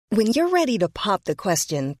When you're ready to pop the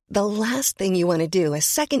question, the last thing you want to do is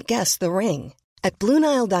second-guess the ring. At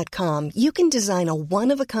BlueNile.com, you can design a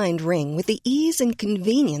one-of-a-kind ring with the ease and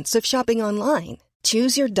convenience of shopping online.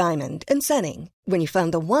 Choose your diamond and setting. When you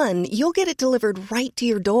find the one, you'll get it delivered right to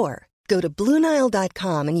your door. Go to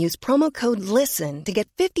BlueNile.com and use promo code LISTEN to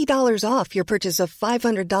get $50 off your purchase of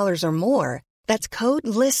 $500 or more. That's code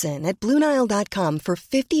LISTEN at BlueNile.com for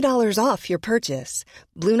 $50 off your purchase.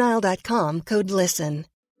 BlueNile.com, code LISTEN.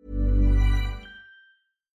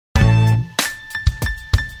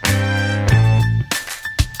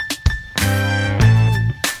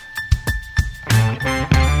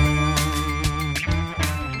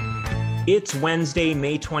 It's Wednesday,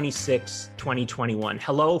 May 26, 2021.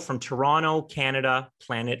 Hello from Toronto, Canada,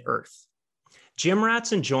 planet Earth. Gym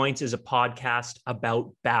Rats and Joints is a podcast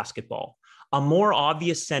about basketball. A more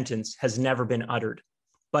obvious sentence has never been uttered,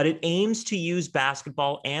 but it aims to use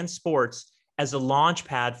basketball and sports as a launch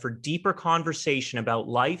pad for deeper conversation about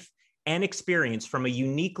life and experience from a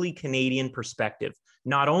uniquely Canadian perspective,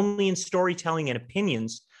 not only in storytelling and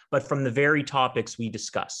opinions, but from the very topics we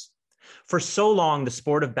discuss. For so long, the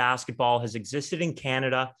sport of basketball has existed in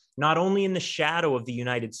Canada, not only in the shadow of the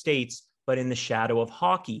United States, but in the shadow of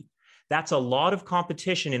hockey. That's a lot of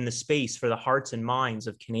competition in the space for the hearts and minds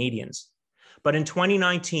of Canadians. But in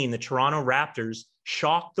 2019, the Toronto Raptors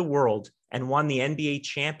shocked the world and won the NBA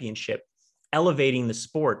championship, elevating the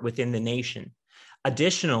sport within the nation.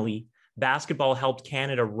 Additionally, basketball helped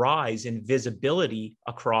Canada rise in visibility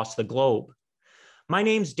across the globe. My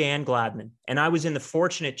name's Dan Gladman, and I was in the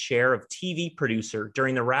fortunate chair of TV producer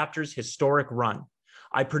during the Raptors' historic run.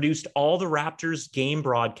 I produced all the Raptors game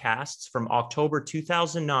broadcasts from October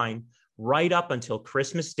 2009 right up until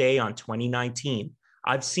Christmas Day on 2019.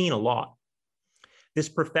 I've seen a lot. This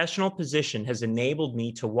professional position has enabled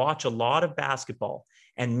me to watch a lot of basketball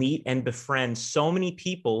and meet and befriend so many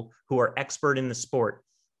people who are expert in the sport,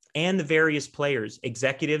 and the various players,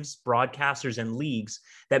 executives, broadcasters, and leagues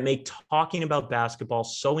that make talking about basketball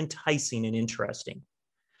so enticing and interesting.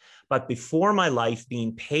 But before my life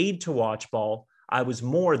being paid to watch ball, I was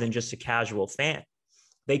more than just a casual fan.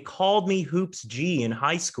 They called me Hoops G in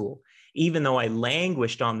high school, even though I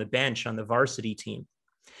languished on the bench on the varsity team.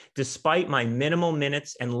 Despite my minimal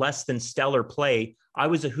minutes and less than stellar play, I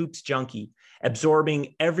was a hoops junkie,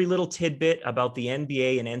 absorbing every little tidbit about the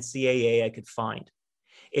NBA and NCAA I could find.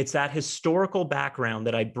 It's that historical background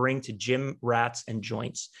that I bring to Gym Rats and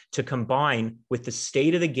Joints to combine with the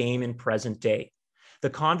state of the game in present day. The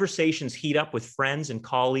conversations heat up with friends and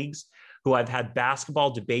colleagues who I've had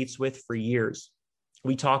basketball debates with for years.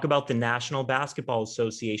 We talk about the National Basketball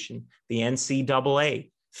Association, the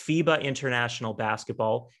NCAA, FIBA International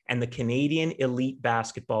Basketball, and the Canadian Elite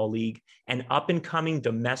Basketball League, an up-and-coming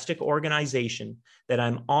domestic organization that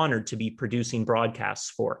I'm honored to be producing broadcasts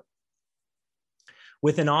for.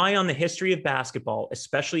 With an eye on the history of basketball,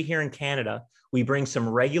 especially here in Canada, we bring some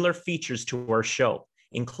regular features to our show,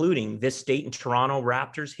 including this date in Toronto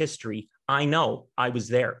Raptors history. I know I was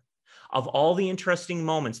there. Of all the interesting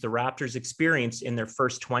moments the Raptors experienced in their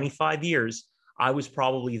first 25 years, I was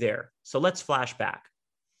probably there. So let's flash back.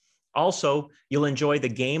 Also, you'll enjoy the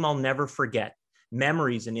game I'll never forget,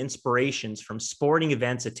 memories and inspirations from sporting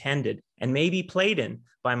events attended and maybe played in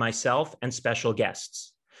by myself and special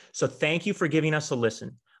guests. So thank you for giving us a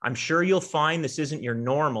listen. I'm sure you'll find this isn't your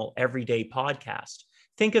normal everyday podcast.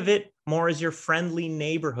 Think of it more as your friendly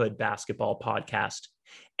neighborhood basketball podcast.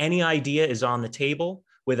 Any idea is on the table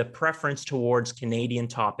with a preference towards Canadian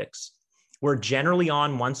topics. We're generally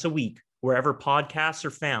on once a week, wherever podcasts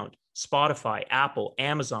are found: Spotify, Apple,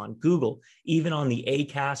 Amazon, Google, even on the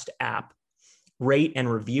Acast app. Rate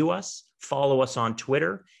and review us, follow us on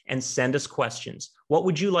Twitter, and send us questions. What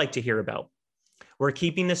would you like to hear about? We're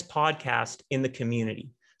keeping this podcast in the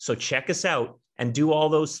community, so check us out and do all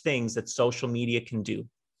those things that social media can do.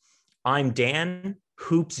 I'm Dan,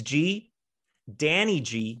 Hoops G, Danny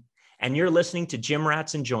G, and you're listening to Gym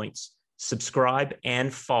Rats and Joints. Subscribe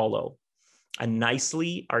and follow. A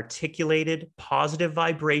nicely articulated positive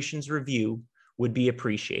vibrations review would be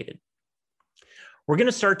appreciated. We're going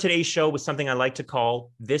to start today's show with something I like to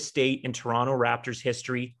call This Date in Toronto Raptors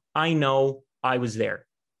History. I know I was there.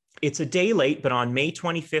 It's a day late, but on May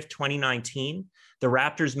 25th, 2019, the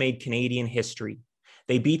Raptors made Canadian history.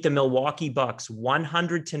 They beat the Milwaukee Bucks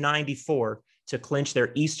 100-94 to clinch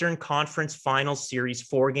their Eastern Conference Finals series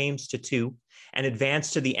 4-2 and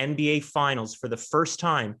advance to the NBA Finals for the first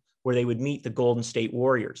time, where they would meet the Golden State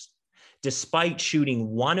Warriors. Despite shooting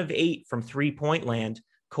 1 of 8 from three-point land,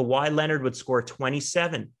 Kawhi Leonard would score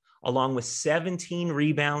 27, along with 17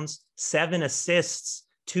 rebounds, 7 assists,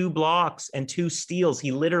 2 blocks, and 2 steals.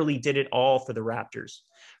 He literally did it all for the Raptors.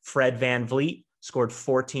 Fred VanVleet scored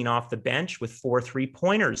 14 off the bench with 4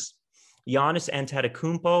 3-pointers. Giannis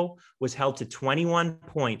Antetokounmpo was held to 21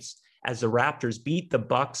 points as the Raptors beat the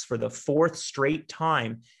Bucks for the 4th straight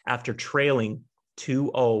time after trailing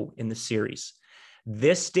 2-0 in the series.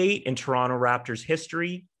 This date in Toronto Raptors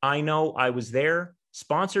history, I know I was there,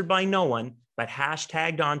 sponsored by no one, but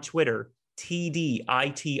hashtagged on Twitter,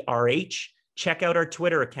 TDITRH. Check out our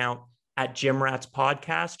Twitter account at Jim Rats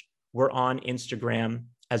Podcast. We're on Instagram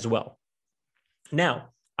as well. Now,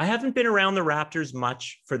 I haven't been around the Raptors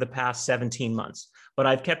much for the past 17 months, but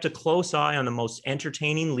I've kept a close eye on the most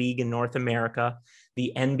entertaining league in North America,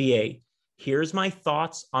 the NBA. Here's my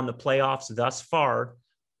thoughts on the playoffs thus far,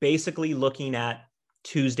 basically looking at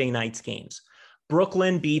Tuesday night's games.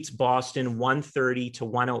 Brooklyn beats Boston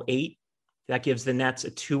 130-108. That gives the Nets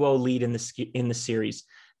a 2-0 lead in the series.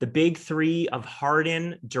 The big three of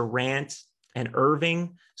Harden, Durant, and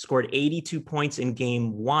Irving scored 82 points in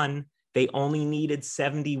game 1. They only needed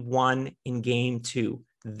 71 in game 2.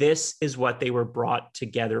 This is what they were brought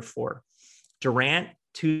together for. Durant,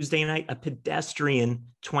 Tuesday night, a pedestrian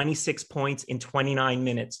 26 points in 29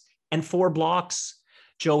 minutes and 4 blocks.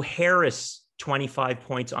 Joe Harris, 25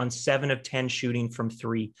 points on 7 of 10 shooting from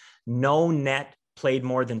 3. No net played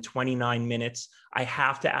more than 29 minutes. I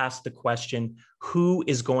have to ask the question, who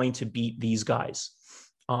is going to beat these guys?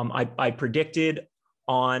 I predicted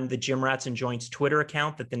on the Jim Rats and Joints Twitter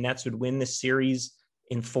account that the Nets would win this series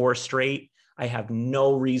in 4 straight. I have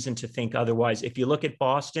no reason to think otherwise. If you look at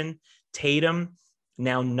Boston, Tatum,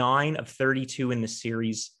 now 9 of 32 in the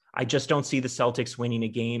series. I just don't see the Celtics winning a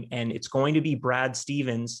game, and it's going to be Brad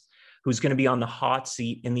Stevens who's going to be on the hot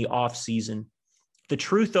seat in the offseason. The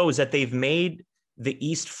truth, though, is that they've made the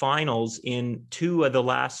East Finals in 2 of the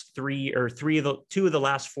last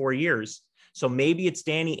 4 years. So maybe it's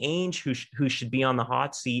Danny Ainge who should be on the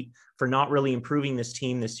hot seat for not really improving this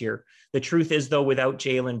team this year. The truth is, though, without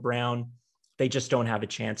Jaylen Brown, they just don't have a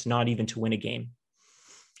chance, not even to win a game.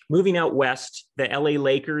 Moving out west, the LA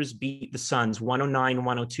Lakers beat the Suns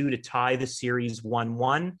 109-102 to tie the series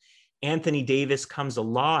 1-1. Anthony Davis comes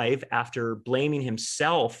alive after blaming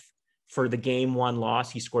himself for the game 1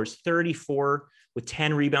 loss. He scores 34 with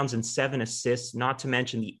 10 rebounds and 7 assists, not to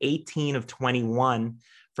mention the 18 of 21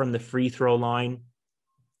 from the free throw line.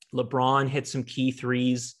 LeBron hit some key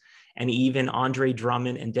threes, and even Andre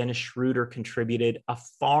Drummond and Dennis Schroeder contributed. A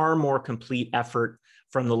far more complete effort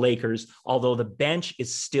from the Lakers, although the bench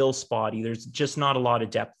is still spotty. There's just not a lot of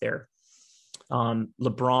depth there.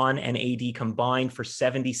 LeBron and AD combined for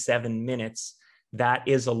 77 minutes. That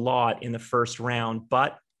is a lot in the first round,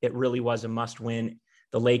 but it really was a must win.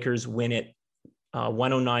 The Lakers win it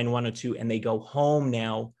 109-102, and they go home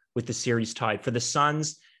now with the series tied. For the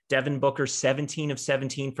Suns, Devin Booker, 17 of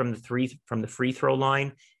 17 from the free throw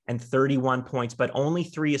line and 31 points, but only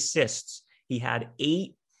 3 assists. He had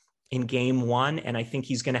 8 in game 1, and I think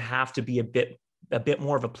he's going to have to be a bit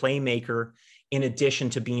more of a playmaker in addition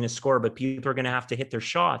to being a scorer, but people are going to have to hit their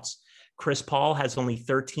shots. Chris Paul has only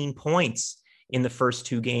 13 points in the first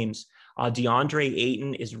 2 games. DeAndre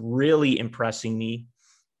Ayton is really impressing me.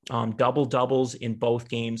 Double doubles in both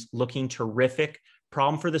games, looking terrific.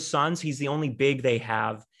 Problem for the Suns, he's the only big they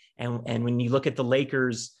have. And when you look at the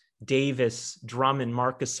Lakers, Davis, Drummond,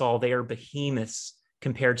 Marc Gasol, they are behemoths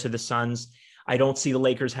compared to the Suns. I don't see the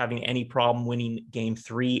Lakers having any problem winning game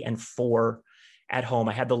 3 and 4 at home.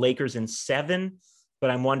 I had the Lakers in 7,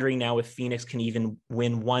 but I'm wondering now if Phoenix can even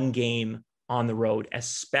win 1 game on the road,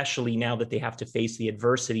 especially now that they have to face the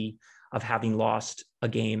adversity of having lost a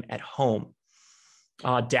game at home.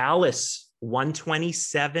 Dallas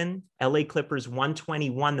 127, LA Clippers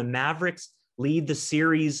 121. The Mavericks lead the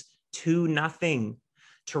series 2-0.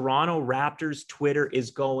 Toronto Raptors Twitter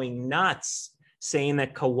is going nuts, saying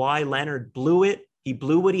that Kawhi Leonard blew it. He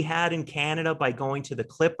blew what he had in Canada by going to the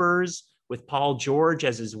Clippers with Paul George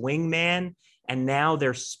as his wingman. And now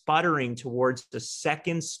they're sputtering towards the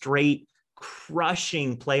 2nd straight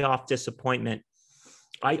crushing playoff disappointment.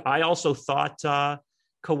 I also thought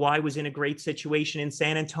Kawhi was in a great situation in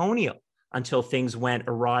San Antonio until things went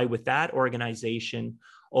awry with that organization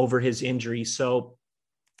over his injury. So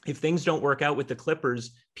if things don't work out with the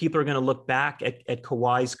Clippers, people are going to look back at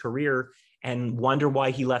Kawhi's career and wonder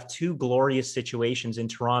why he left 2 glorious situations in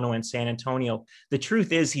Toronto and San Antonio. The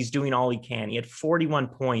truth is he's doing all he can. He had 41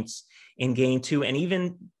 points in game 2, and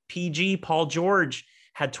even PG, Paul George,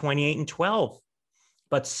 had 28 and 12.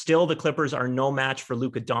 But still, the Clippers are no match for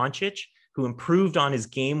Luka Doncic, who improved on his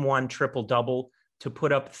game 1 triple-double to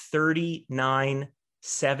put up 39,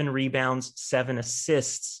 7 rebounds, 7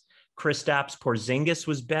 assists. Kristaps Porzingis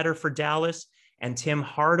was better for Dallas, and Tim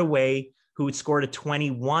Hardaway who had scored a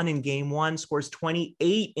 21 in game one, scores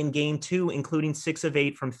 28 in game two, including 6 of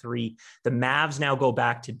 8 from three. The Mavs now go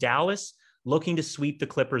back to Dallas, looking to sweep the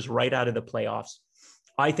Clippers right out of the playoffs.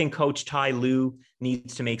 I think Coach Ty Lue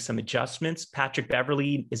needs to make some adjustments. Patrick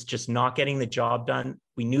Beverley is just not getting the job done.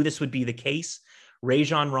 We knew this would be the case.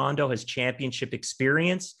 Rajon Rondo has championship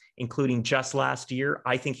experience, including just last year.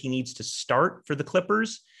 I think he needs to start for the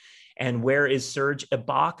Clippers. And where is Serge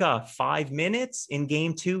Ibaka? 5 minutes in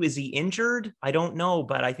game two. Is he injured? I don't know,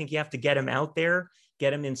 but I think you have to get him out there,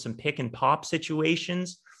 get him in some pick and pop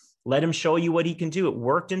situations, let him show you what he can do. It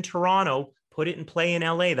worked in Toronto, put it in play in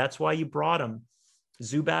LA. That's why you brought him.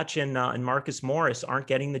 Zubac and Marcus Morris aren't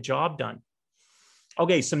getting the job done.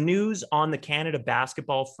 Okay, some news on the Canada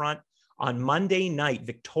basketball front. On Monday night,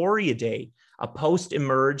 Victoria Day, a post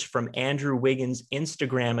emerged from Andrew Wiggins'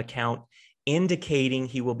 Instagram account indicating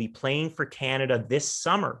he will be playing for Canada this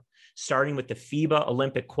summer, starting with the FIBA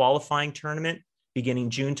Olympic qualifying tournament beginning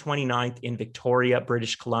June 29th in Victoria,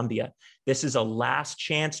 British Columbia. This is a last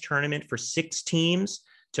chance tournament for 6 teams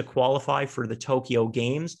to qualify for the Tokyo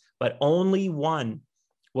Games, but only one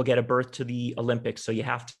will get a berth to the Olympics. So you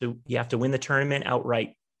have to win the tournament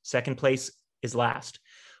outright. Second place is last.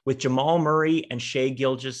 With Jamal Murray and Shai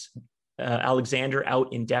Gilgeous-Alexander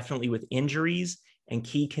out indefinitely with injuries, and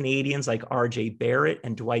key Canadians like RJ Barrett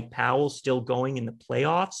and Dwight Powell still going in the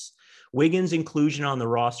playoffs, Wiggins' inclusion on the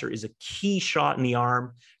roster is a key shot in the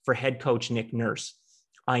arm for head coach Nick Nurse.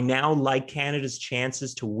 I now like Canada's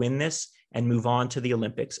chances to win this and move on to the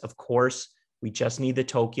Olympics. Of course, we just need the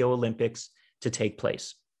Tokyo Olympics to take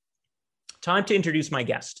place. Time to introduce my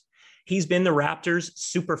guest. He's been the Raptors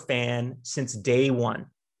super fan since day one.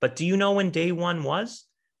 But do you know when day one was?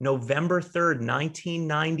 November 3rd,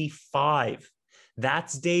 1995.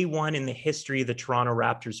 That's day one in the history of the Toronto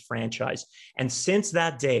Raptors franchise. And since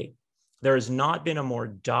that day, there has not been a more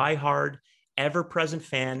diehard, ever-present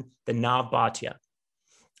fan than Nav Bhatia.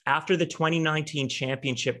 After the 2019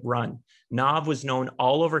 championship run, Nav was known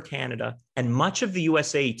all over Canada and much of the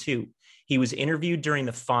USA too. He was interviewed during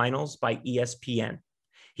the finals by ESPN.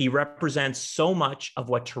 He represents so much of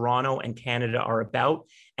what Toronto and Canada are about,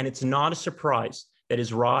 and it's not a surprise that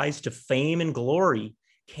his rise to fame and glory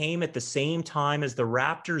came at the same time as the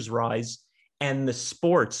Raptors' rise and the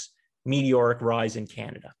sport's meteoric rise in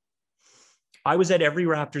Canada. I was at every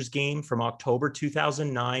Raptors game from October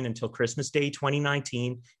 2009 until Christmas Day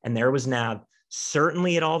 2019, and there was Nav,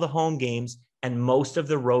 certainly at all the home games and most of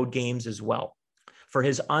the road games as well. For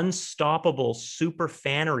his unstoppable super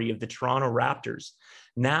fanery of the Toronto Raptors,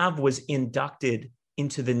 Nav was inducted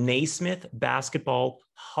into the Naismith Basketball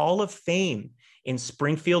Hall of Fame in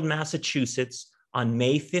Springfield, Massachusetts on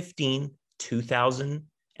May 15,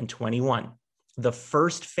 2021. The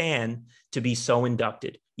first fan to be so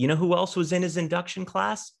inducted. You know who else was in his induction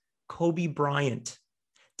class? Kobe Bryant,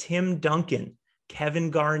 Tim Duncan, Kevin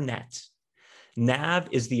Garnett. Nav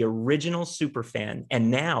is the original superfan and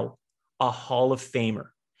now a Hall of Famer.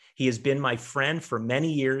 He has been my friend for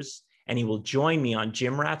many years, and he will join me on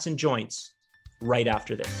Gym Rats and Joints right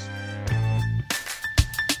after this.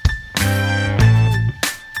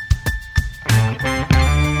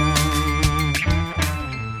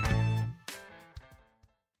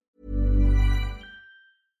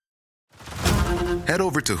 Head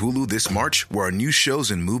over to Hulu this March, where our new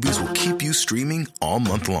shows and movies will keep you streaming all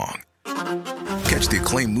month long. Catch the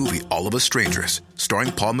acclaimed movie All of Us Strangers,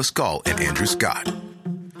 starring Paul Mescal and Andrew Scott.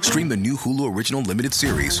 Stream the new Hulu original limited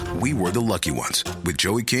series We Were the Lucky Ones with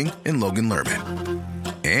Joey King and Logan Lerman.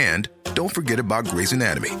 And don't forget about Grey's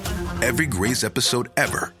Anatomy. Every Grey's episode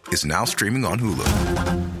ever is now streaming on Hulu.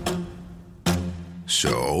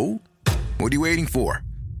 So, what are you waiting for?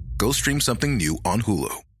 Go stream something new on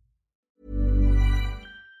Hulu.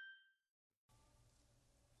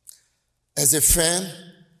 As a fan,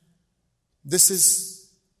 this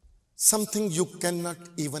is something you cannot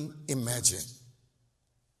even imagine.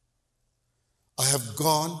 I have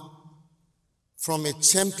gone from a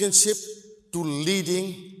championship to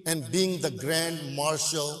leading and being the grand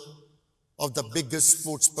marshal of the biggest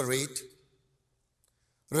sports parade,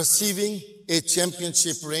 receiving a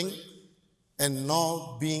championship ring, and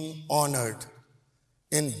now being honored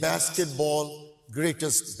in basketball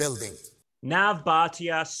greatest building. Nav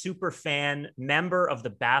Bhatia, super fan, member of the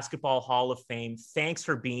Basketball Hall of Fame. Thanks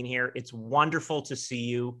for being here. It's wonderful to see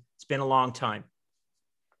you. It's been a long time.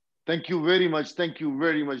 Thank you very much. Thank you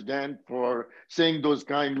very much, Dan, for saying those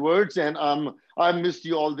kind words. And I missed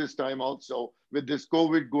you all this time also with this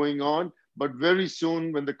COVID going on. But very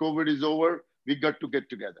soon, when the COVID is over, we got to get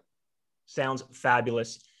together. Sounds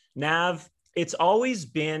fabulous. Nav, it's always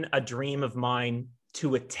been a dream of mine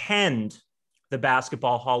to attend the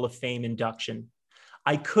Basketball Hall of Fame induction.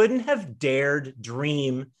 I couldn't have dared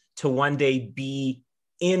dream to one day be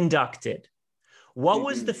inducted. What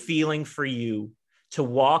was the feeling for you to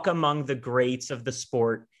walk among the greats of the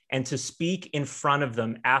sport and to speak in front of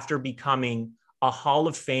them after becoming a Hall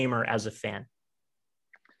of Famer as a fan?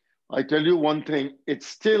 I tell you one thing, it's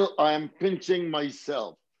still, I am pinching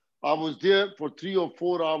myself. I was there for 3 or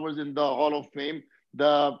 4 hours in the Hall of Fame,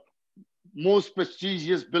 the most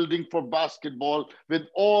prestigious building for basketball with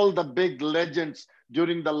all the big legends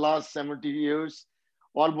during the last 70 years,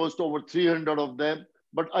 almost over 300 of them.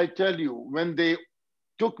 But I tell you, when they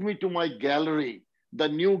took me to my gallery, the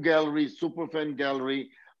new gallery, Superfan Gallery,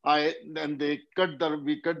 we cut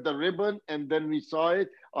the ribbon and then we saw it.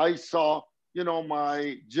 I saw,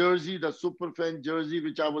 my jersey, the Superfan jersey,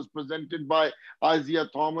 which I was presented by Isaiah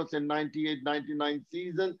Thomas in 98-99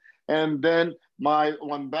 season. And then my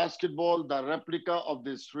one basketball, the replica of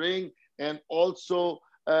this ring, and also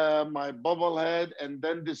my bobblehead, and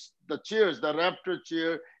then the chairs, the Raptor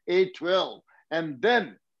chair, A12. And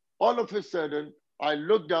then all of a sudden, I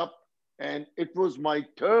looked up and it was my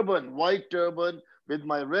turban, white turban with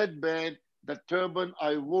my red band, the turban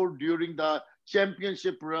I wore during the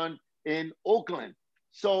championship run in Oakland.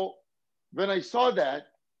 So when I saw that,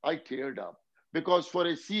 I teared up because for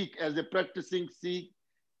a Sikh, as a practicing Sikh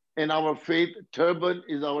in our faith, turban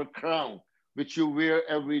is our crown, which you wear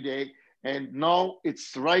every day. And now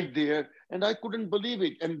it's right there. And I couldn't believe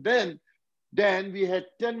it. And then we had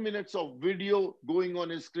 10 minutes of video going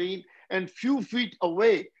on a screen, and few feet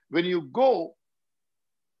away, when you go,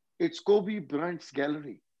 it's Kobe Bryant's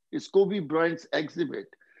gallery. It's Kobe Bryant's exhibit.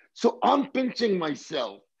 So I'm pinching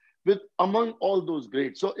myself with among all those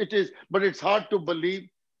greats. So it is, but it's hard to believe,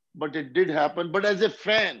 but it did happen. But as a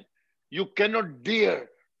fan, you cannot dare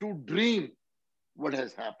to dream what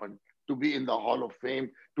has happened, to be in the Hall of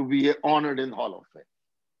Fame, to be honored in Hall of Fame.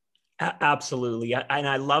 Absolutely. And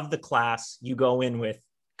I love the class you go in with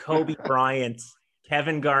Kobe Bryant,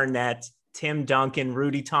 Kevin Garnett, Tim Duncan,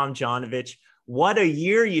 Rudy Tomjanovich. What a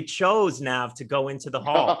year you chose, Nav, to go into the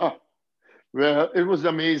Hall. Well, it was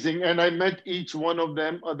amazing. And I met each one of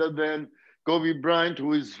them other than Kobe Bryant,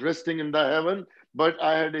 who is resting in the heaven. But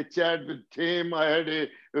I had a chat with Tim. I had a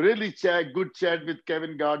really good chat with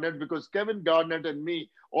Kevin Garnett, because Kevin Garnett and me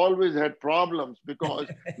always had problems, because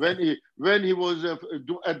when he was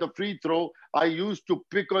at the free throw, I used to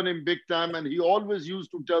pick on him big time. And he always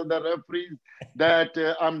used to tell the referees that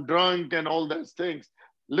I'm drunk and all those things.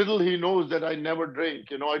 Little he knows that I never drink.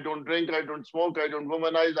 I don't drink, I don't smoke, I don't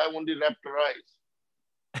womanize, I only raptorize.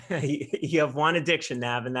 You have one addiction,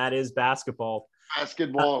 Nav, and that is basketball.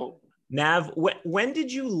 Basketball. Nav, when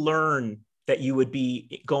did you learn that you would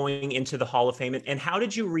be going into the Hall of Fame, and how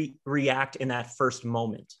did you react in that first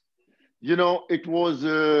moment? It was,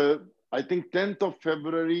 I think, 10th of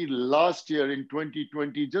February last year in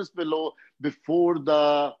 2020, just before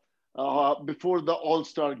the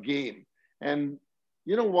All-Star game. And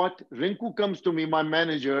you know what? Rinku comes to me, my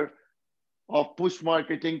manager of push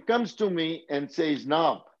marketing, comes to me and says,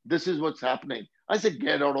 "Now, this is what's happening." I said,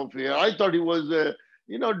 "Get out of here." I thought he was,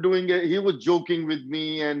 he was joking with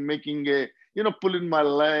me and making pulling my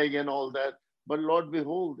leg and all that. But Lord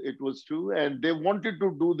behold, it was true. And they wanted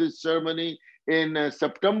to do this ceremony in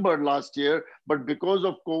September last year. But because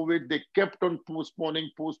of COVID, they kept on postponing.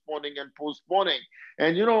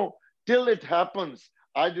 And, till it happens,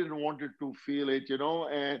 I didn't want it to feel it,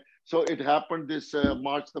 and so it happened this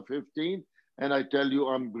March the 15th. And I tell you,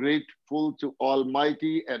 I'm grateful to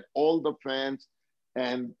Almighty and all the fans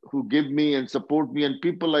and who give me and support me, and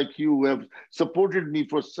people like you who have supported me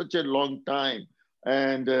for such a long time.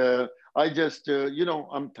 And I just,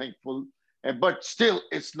 I'm thankful. But still,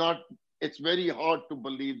 it's very hard to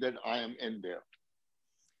believe that I am in there.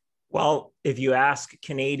 Well, if you ask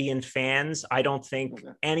Canadian fans, I don't think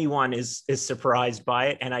anyone is surprised by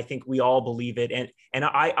it. And I think we all believe it. And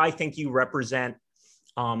I think you represent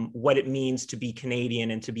what it means to be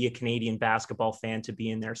Canadian and to be a Canadian basketball fan, to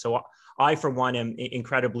be in there. So I, for one, am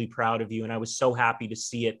incredibly proud of you. And I was so happy to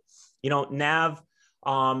see it. Nav,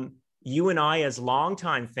 you and I, as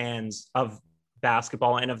longtime fans of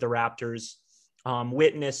basketball and of the Raptors,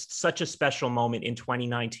 witnessed such a special moment in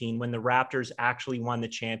 2019 when the Raptors actually won the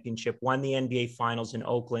championship, won the NBA Finals in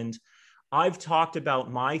Oakland. I've talked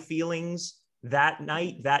about my feelings that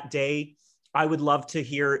night, that day. I would love to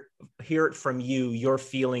hear it from you, your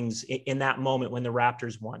feelings in that moment when the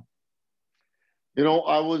Raptors won.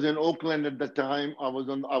 I was in Oakland at the time. I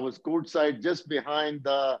was courtside just behind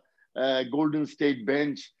the Golden State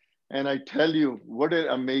bench. And I tell you, what an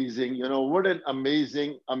amazing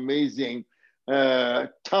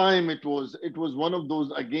time it was. It was one of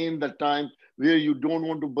those, again, the time where you don't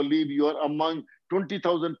want to believe you are among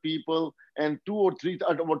 20,000 people, and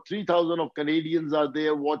about 3,000 of Canadians are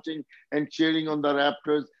there watching and cheering on the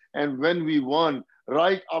Raptors. And when we won,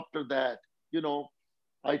 right after that,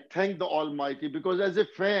 I thank the Almighty, because as a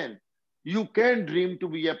fan, you can dream to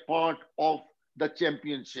be a part of the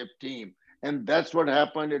championship team. And that's what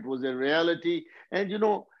happened. It was a reality. And,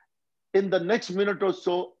 in the next minute or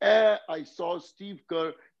so, I saw Steve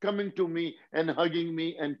Kerr coming to me and hugging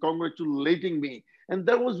me and congratulating me. And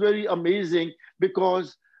that was very amazing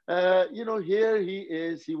because, here he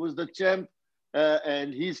is. He was the champ,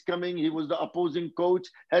 and he's coming. He was the opposing coach,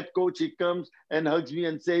 head coach. He comes and hugs me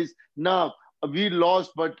and says, now, we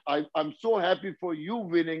lost, but I'm so happy for you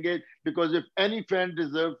winning it, because if any fan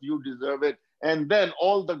deserves, you deserve it. And then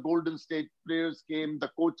all the Golden State players came,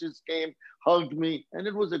 the coaches came, hugged me, and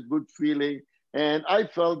it was a good feeling. And I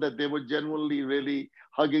felt that they were genuinely really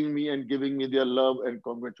hugging me and giving me their love and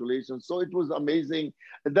congratulations. So it was amazing,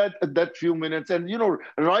 that few minutes. And,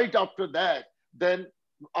 right after that, then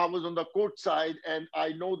I was on the court side, and I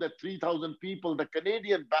know that 3,000 people, the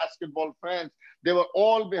Canadian basketball fans, they were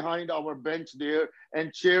all behind our bench there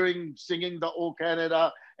and cheering, singing the "O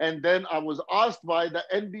Canada." And then I was asked by the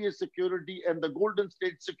NBA security and the Golden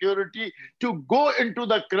State security to go into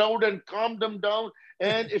the crowd and calm them down.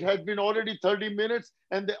 And it had been already 30 minutes,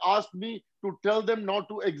 and they asked me to tell them not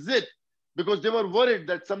to exit, because they were worried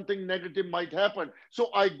that something negative might happen. So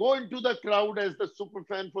I go into the crowd as the super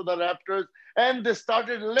fan for the Raptors, and they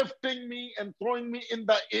started lifting me and throwing me in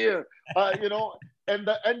the air, and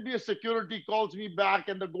the NBA security calls me back,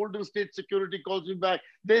 and the Golden State security calls me back.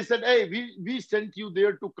 They said, hey, we sent you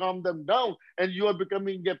there to calm them down, and you are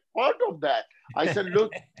becoming a part of that. I said,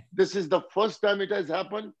 look, this is the first time it has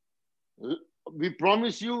happened. We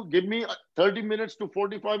promise you, give me 30 minutes to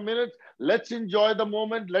 45 minutes. Let's enjoy the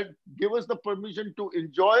moment. Give us the permission to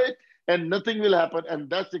enjoy it, and nothing will happen. And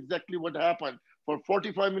that's exactly what happened. For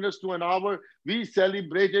 45 minutes to an hour, we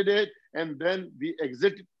celebrated it, and then we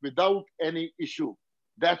exited without any issue.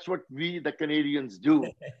 That's what we, the Canadians, do.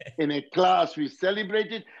 In a class, we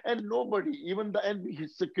celebrate it, and nobody, even the NBA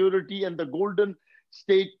security and the Golden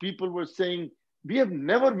State people, were saying, we have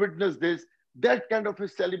never witnessed this, that kind of a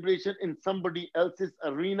celebration in somebody else's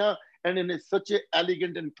arena, and in such an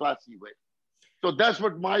elegant and classy way. So that's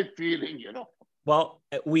what my feeling, Well,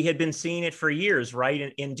 we had been seeing it for years,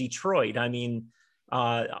 right? In Detroit. I mean,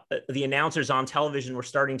 the announcers on television were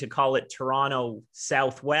starting to call it Toronto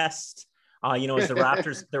Southwest. As the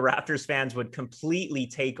Raptors fans would completely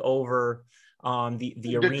take over the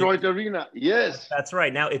Detroit arena. Yes, that's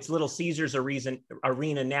right. Now it's Little Caesars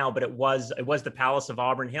arena now, but it was the Palace of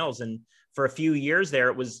Auburn Hills, and for a few years there,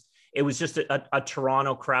 it was just a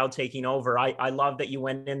Toronto crowd taking over. I love that you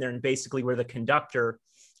went in there and basically were the conductor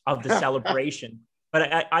of the celebration.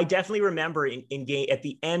 But I definitely remember at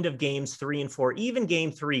the end of games 3 and 4, even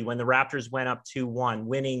game 3, when the Raptors went up 2-1,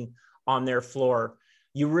 winning on their floor,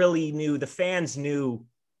 you really knew, the fans knew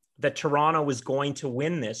that Toronto was going to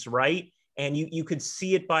win this, right? And you could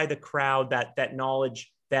see it by the crowd, that knowledge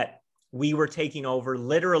that we were taking over,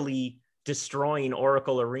 literally destroying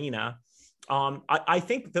Oracle Arena. I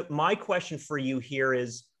think that my question for you here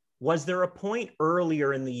is, was there a point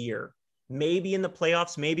earlier in the year, maybe in the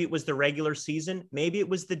playoffs, maybe it was the regular season, maybe it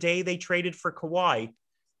was the day they traded for Kawhi,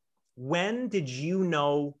 when did you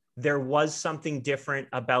know there was something different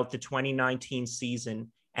about the 2019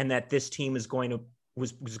 season and that this team was going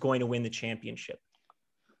to win the championship?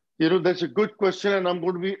 That's a good question, and I'm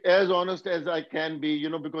going to be as honest as I can be,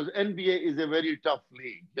 because NBA is a very tough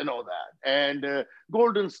league, that. And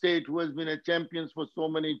Golden State, who has been a champions for so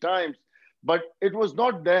many times, but it was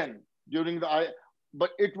not then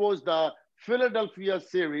but it was the Philadelphia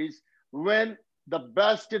series when the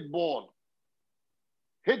basketball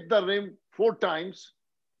hit the rim 4 times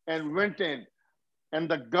and went in. And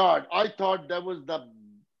the guard, I thought that was the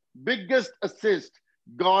biggest assist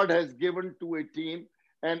God has given to a team.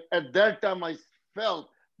 And at that time, I felt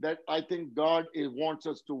that I think God wants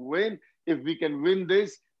us to win. If we can win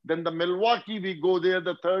this, then the Milwaukee, we go there,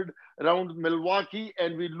 the third round, Milwaukee,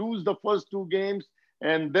 and we lose the first 2 games.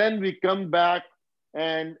 And then we come back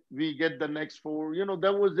and we get the next 4.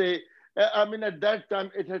 There was at that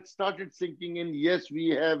time, it had started sinking in, yes, we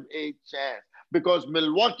have a chance. Because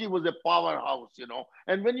Milwaukee was a powerhouse,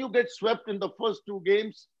 And when you get swept in the first 2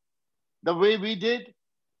 games, the way we did,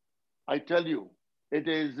 I tell you, then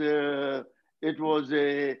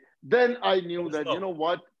I knew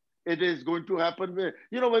that, it is going to happen.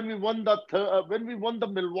 When we won the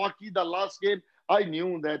Milwaukee, the last game, I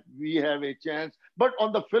knew that we have a chance. But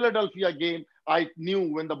on the Philadelphia game, I knew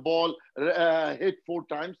when the ball hit 4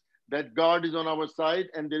 times that God is on our side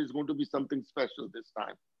and there is going to be something special this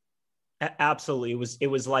time. Absolutely. It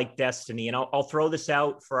was like destiny. And I'll throw this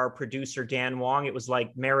out for our producer, Dan Wong. It was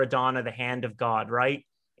like Maradona, the hand of God, right?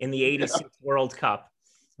 In the 86 World Cup.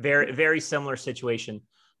 Very, very similar situation.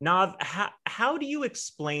 Nav, how do you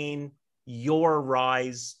explain your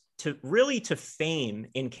rise to fame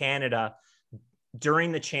in Canada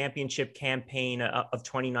during the championship campaign of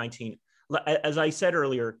 2019? As I said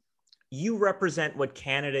earlier, you represent what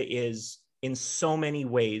Canada is in so many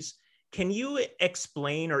ways. Can you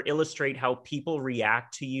explain or illustrate how people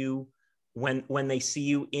react to you when they see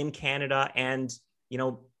you in Canada and,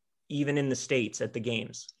 even in the States at the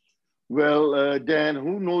games? Well, Dan,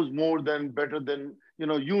 who knows better than,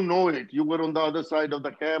 you know it. You were on the other side of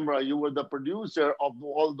the camera. You were the producer of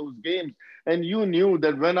all those games. And you knew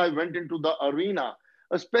that when I went into the arena,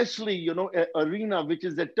 especially, an arena, which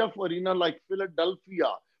is a tough arena like Philadelphia,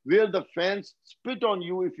 where the fans spit on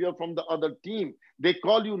you if you're from the other team. They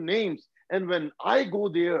call you names. And when I go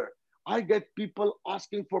there, I get people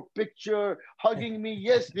asking for picture, hugging me.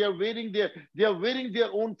 Yes, they are wearing their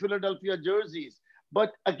own Philadelphia jerseys.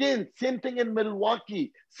 But again, same thing in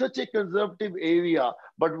Milwaukee, such a conservative area.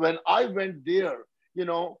 But when I went there,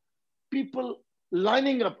 people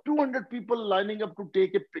lining up, 200 people lining up to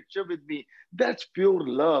take a picture with me. That's pure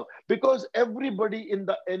love. Because everybody in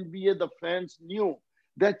the NBA, the fans knew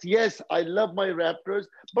that, yes, I love my Raptors,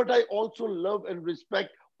 but I also love and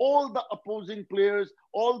respect all the opposing players,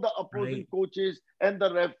 all the opposing coaches and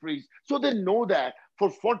the referees. So they know that for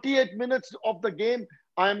 48 minutes of the game,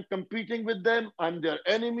 I'm competing with them. I'm their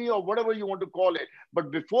enemy or whatever you want to call it.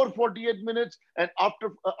 But before 48 minutes and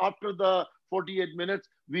after the 48 minutes,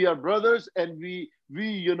 we are brothers and we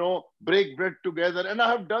break bread together. And I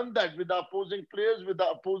have done that with the opposing players, with the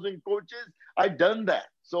opposing coaches. I've done that.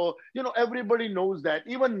 So, everybody knows that.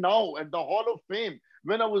 Even now at the Hall of Fame,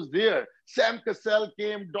 when I was there, Sam Cassell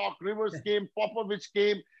came, Doc Rivers came, Popovich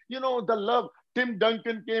came, the love. Tim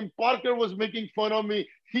Duncan came. Parker was making fun of me.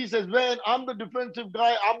 He says, man, I'm the defensive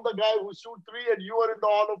guy. I'm the guy who shoot three and you are in the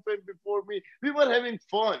Hall of Fame before me. We were having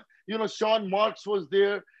fun. Sean Marks was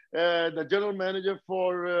there, the general manager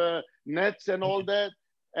for Nets and all that.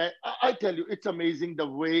 And I tell you, it's amazing the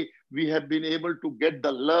way we have been able to get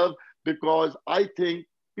the love, because I think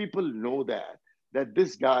people know that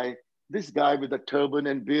this guy with a turban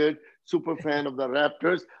and beard, super fan of the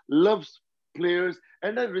Raptors, loves players,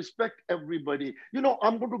 and I respect everybody.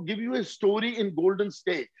 I'm going to give you a story in Golden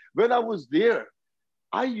State. When I was there,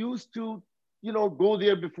 I used to, go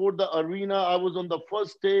there before the arena. I was on the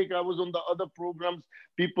First Take. I was on the other programs,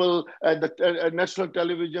 people at the national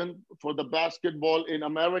television for the basketball in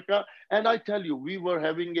America. And I tell you,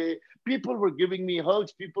 people were giving me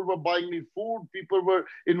hugs. People were buying me food. People were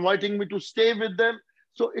inviting me to stay with them.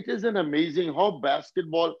 So it is an amazing how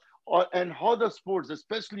basketball and how the sports,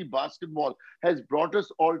 especially basketball, has brought us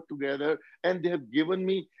all together, and they have given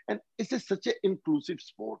me, and it's such an inclusive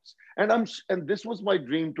sports. And this was my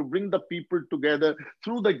dream, to bring the people together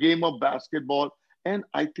through the game of basketball. And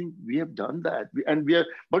I think we have done that.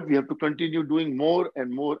 But we have to continue doing more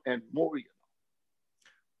and more and more.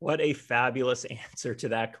 What a fabulous answer to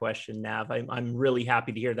that question, Nav. I'm really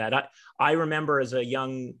happy to hear that. I remember as a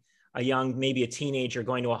young, maybe a teenager,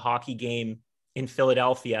 going to a hockey game in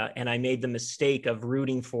Philadelphia, and I made the mistake of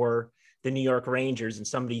rooting for the New York Rangers, and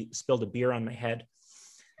somebody spilled a beer on my head.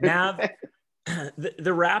 Nav, the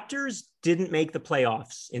Raptors didn't make the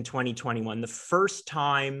playoffs in 2021. The first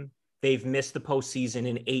time they've missed the postseason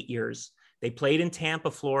in 8 years. They played in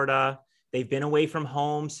Tampa, Florida. They've been away from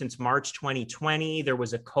home since March 2020. There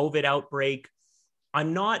was a COVID outbreak.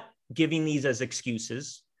 I'm not giving these as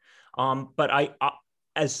excuses, but I,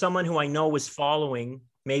 as someone who I know was following,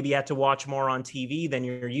 maybe had to watch more on TV than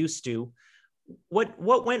you're used to. What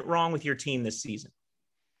went wrong with your team this season?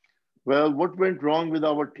 Well, what went wrong with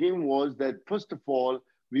our team was that, first of all,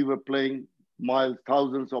 we were playing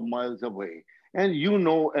thousands of miles away. And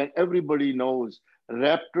and everybody knows,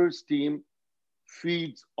 Raptors team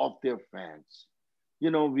feeds off their fans.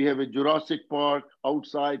 We have a Jurassic Park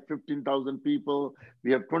outside, 15,000 people.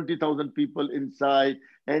 We have 20,000 people inside.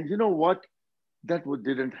 And you know what? That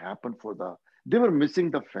didn't happen they were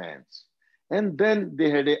missing the fans. And then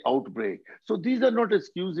they had an outbreak. So these are not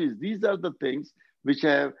excuses. These are the things which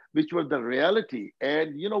were the reality.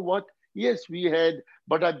 And you know what? Yes, we had,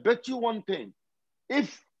 but I bet you one thing.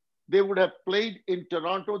 If they would have played in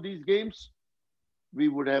Toronto, these games, we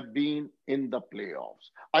would have been in the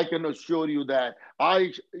playoffs. I can assure you that.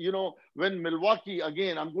 When Milwaukee,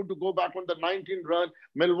 again, I'm going to go back on the 19 run.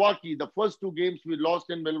 Milwaukee, the first two games we lost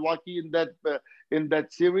in Milwaukee in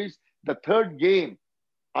that series. The third game,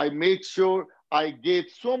 I made sure I gave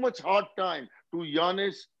so much hard time to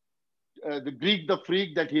Giannis, the Greek, the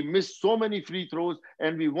freak, that he missed so many free throws,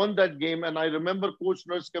 and we won that game. And I remember Coach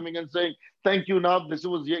Nurse coming and saying, "Thank you, Nav. This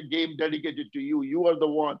was a game dedicated to you. You are the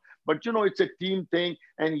one." But it's a team thing.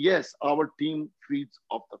 And yes, our team feeds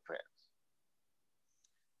off the fans.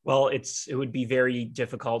 Well, it would be very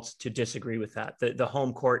difficult to disagree with that. The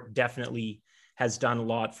home court definitely has done a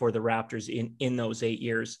lot for the Raptors in those 8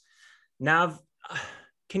 years. Nav,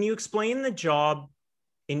 can you explain the job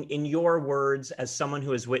in your words, as someone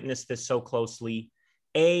who has witnessed this so closely,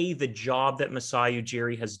 the job that Masai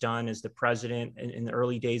Ujiri has done as the president, in the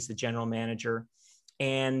early days, the general manager,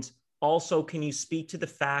 and also, can you speak to the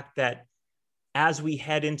fact that as we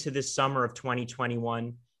head into this summer of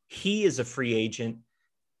 2021, he is a free agent.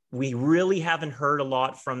 We really haven't heard a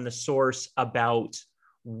lot from the source about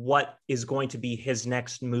what is going to be his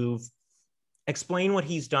next move. Explain what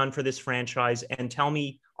he's done for this franchise and tell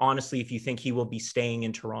me honestly if you think he will be staying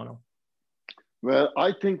in Toronto. Well,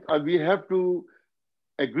 I think we have to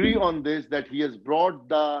agree on this, that he has brought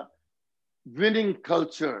the winning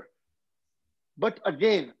culture. But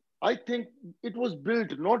again, I think it was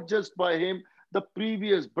built not just by him. The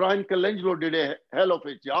previous Brian Colangelo did a hell of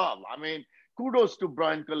a job. I mean, kudos to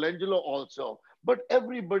Brian Colangelo also. But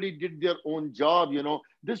everybody did their own job.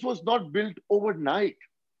 This was not built overnight.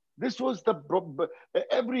 This was a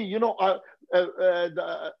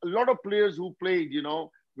lot of players who played,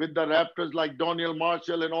 with the Raptors, like Doniel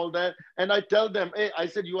Marshall and all that. And I tell them, hey, I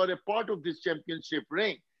said, you are a part of this championship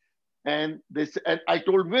ring. And I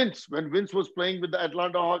told Vince, when Vince was playing with the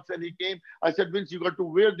Atlanta Hawks and he came, I said, Vince, you got to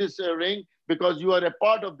wear this ring because you are a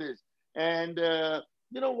part of this. And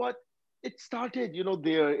you know what? It started,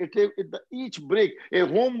 there. Each brick, a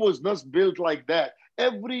home was not built like that.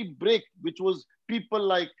 Every brick, which was people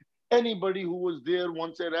like anybody who was there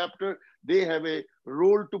once a Raptor, they have a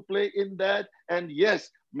role to play in that. And yes,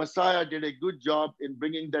 Masai did a good job in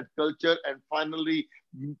bringing that culture and finally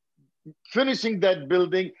finishing that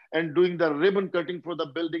building and doing the ribbon cutting for the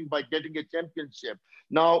building by getting a championship.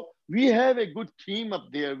 Now, we have a good team up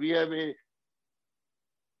there. We have a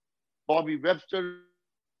Bobby Webster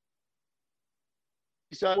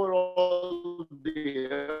all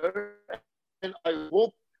there. And I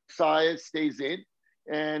hope Masai stays in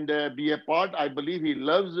and be a part. I believe he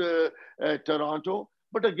loves Toronto.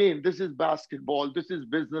 But again, this is basketball. This is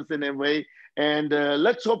business in a way. And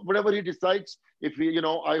let's hope whatever he decides, if he,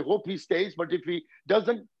 I hope he stays. But if he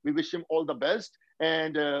doesn't, we wish him all the best.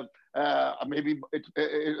 And maybe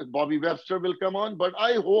Bobby Webster will come on. But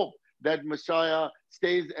I hope that Masai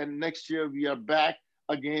stays and next year we are back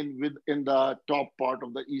again in the top part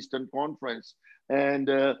of the Eastern Conference. And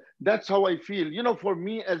that's how I feel. For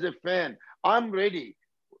me as a fan, I'm ready.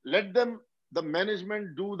 Let them, the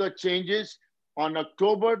management, do the changes. On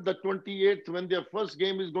October the 28th, when their first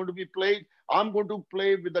game is going to be played, I'm going to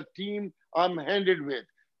play with the team I'm handed with.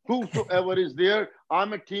 Whosoever is there,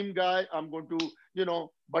 I'm a team guy. I'm going to,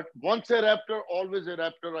 but once a Raptor, always a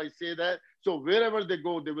Raptor. I say that. So wherever they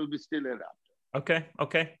go, they will be still a Raptor.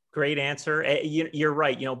 Okay. Great answer. You're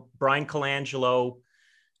right. Brian Colangelo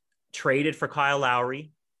traded for Kyle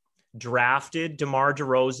Lowry, drafted DeMar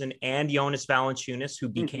DeRozan and Jonas Valanciunas, who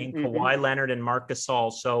became Kawhi Leonard and Marc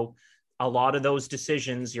Gasol. So a lot of those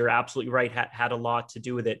decisions, you're absolutely right, had a lot to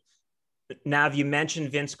do with it. Nav, you mentioned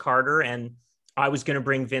Vince Carter, and I was going to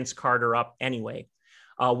bring Vince Carter up anyway.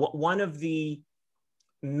 One of the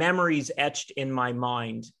memories etched in my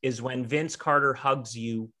mind is when Vince Carter hugs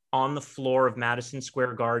you on the floor of Madison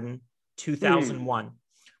Square Garden, 2001,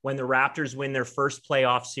 when the Raptors win their first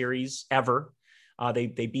playoff series ever. They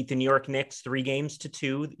beat the New York Knicks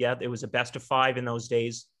 3-2. Yeah, it was a best of 5 in those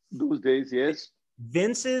days. Those days, yes.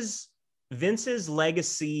 Vince's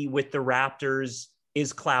legacy with the Raptors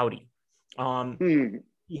is cloudy.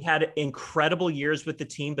 He had incredible years with the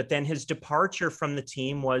team, but then his departure from the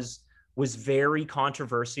team was very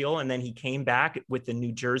controversial. And then he came back with the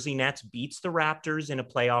New Jersey Nets, beats the Raptors in a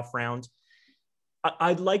playoff round.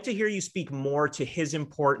 I'd like to hear you speak more to his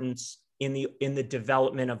importance in the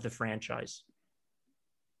development of the franchise.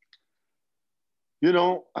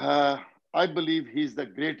 I believe he's the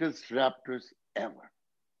greatest Raptors ever.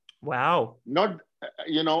 Wow. And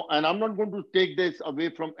I'm not going to take this away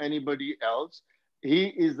from anybody else. He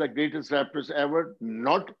is the greatest Raptors ever,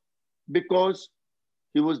 not because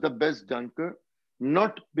he was the best dunker,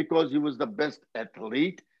 not because he was the best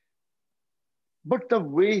athlete, but the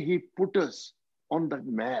way he put us on the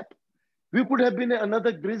map. We could have been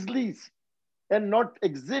another Grizzlies and not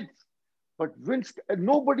exist. But Vince,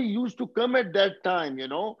 nobody used to come at that time,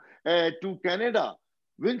 to Canada.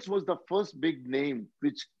 Vince was the first big name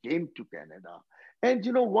which came to Canada. And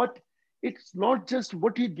you know what? It's not just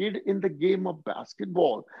what he did in the game of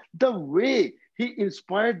basketball, the way he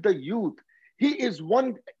inspired the youth. He is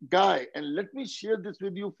one guy, and let me share this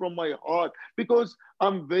with you from my heart because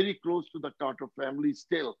I'm very close to the Carter family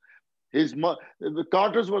still. The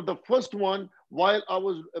Carters were the first one while I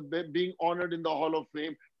was being honored in the Hall of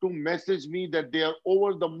Fame to message me that they are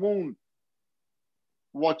over the moon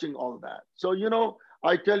watching all that. So,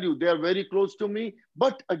 I tell you, they are very close to me.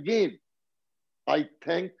 But again, I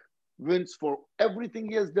thank Vince for everything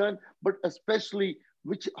he has done, but especially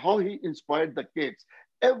how he inspired the kids.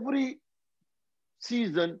 Every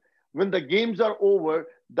season, when the games are over,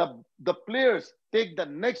 the players take the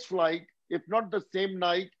next flight, if not the same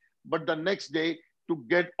night, but the next day to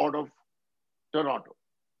get out of Toronto.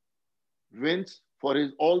 Vince, for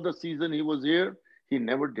all the season he was here, he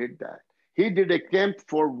never did that. He did a camp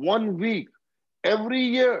for 1 week every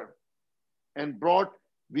year and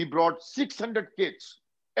we brought 600 kids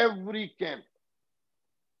every camp.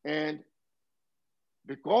 And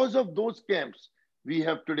because of those camps, we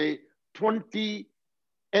have today 20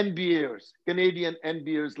 NBAers, Canadian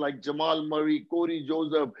NBAers like Jamal Murray, Corey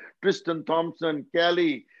Joseph, Tristan Thompson,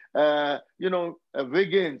 Kelly,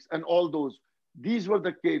 Wiggins, and all those. These were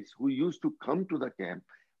the kids who used to come to the camp.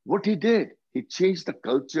 What he did, he changed the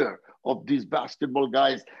culture of these basketball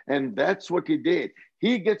guys, and that's what he did.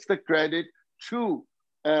 He gets the credit to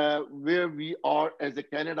where we are as a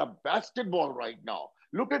Canada basketball right now.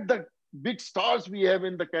 Look at the big stars we have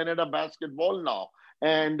in the Canada basketball now.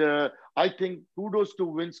 And I think kudos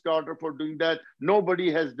to Vince Carter for doing that.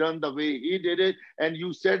 Nobody has done the way he did it. And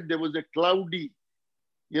you said there was a cloudy,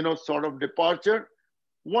 sort of departure.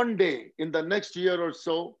 One day in the next year or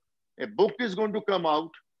so, a book is going to come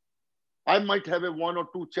out. I might have 1 or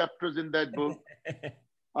 2 chapters in that book.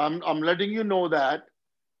 I'm letting you know that.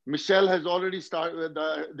 Michelle has already started,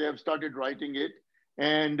 they have started writing it.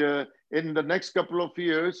 And in the next couple of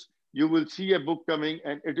years, you will see a book coming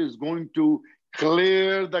and it is going to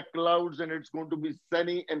clear the clouds and it's going to be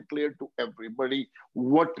sunny and clear to everybody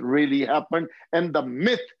what really happened and the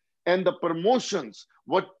myth and the promotions,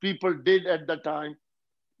 what people did at the time.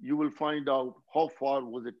 You will find out how far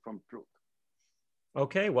was it from truth.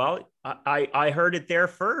 Okay, well, I heard it there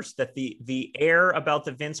first that the air about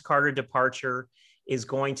the Vince Carter departure is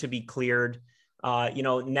going to be cleared.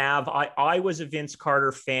 Nav, I was a Vince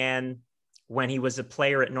Carter fan when he was a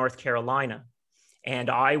player at North Carolina, and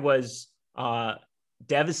I was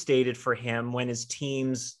devastated for him when his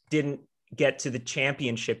teams didn't get to the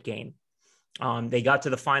championship game. They got to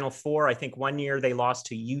the Final Four. I think one year they lost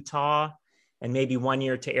to Utah and maybe one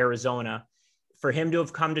year to Arizona. For him to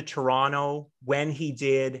have come to Toronto when he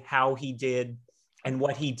did, how he did, and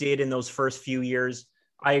what he did in those first few years,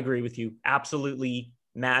 I agree with you. Absolutely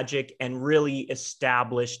magic and really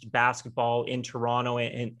established basketball in Toronto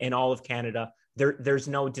and all of Canada. There's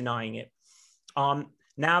no denying it.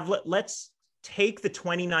 Nav, let's take the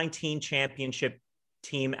 2019 championship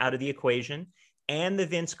team out of the equation and the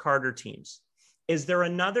Vince Carter teams. Is there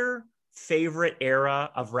another favorite era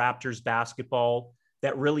of Raptors basketball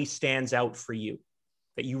that really stands out for you,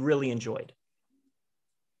 that you really enjoyed?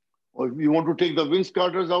 Or you want to take the Vince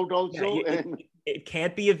Carters out also? Yeah, it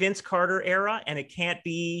can't be a Vince Carter era, and it can't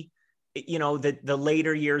be, the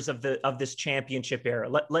later years of this championship era.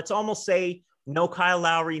 Let's almost say no Kyle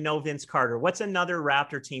Lowry, no Vince Carter. What's another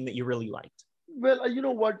Raptor team that you really liked? Well, you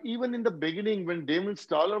know what? Even in the beginning, when Damon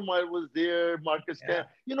Stoudemire was there, Marcus Camp,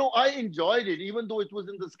 I enjoyed it, even though it was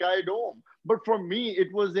in the Sky Dome. But for me, it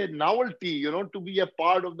was a novelty, to be a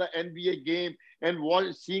part of the NBA game and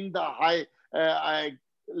seeing the high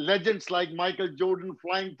legends like Michael Jordan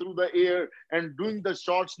flying through the air and doing the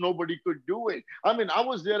shots nobody could do it. I mean, I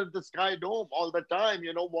was there at the Sky Dome all the time,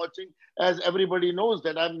 watching, as everybody knows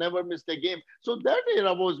that I've never missed a game. So that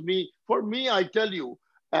era was me. For me, I tell you,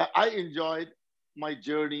 I enjoyed my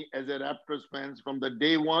journey as a Raptors fan from the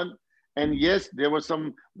day one. And yes, there were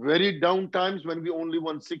some very down times when we only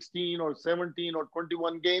won 16 or 17 or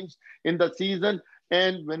 21 games in the season.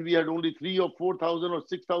 And when we had only 3,000 or 4,000 or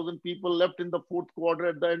 6,000 people left in the fourth quarter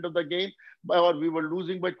at the end of the game, or we were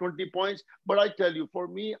losing by 20 points. But I tell you, for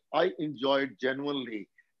me, I enjoyed genuinely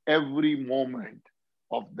every moment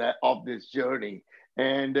of this journey.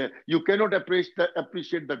 And you cannot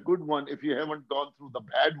appreciate the good one if you haven't gone through the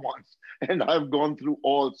bad ones. And I've gone through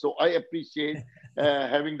all. So I appreciate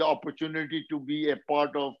having the opportunity to be a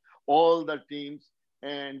part of all the teams.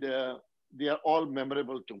 And they are all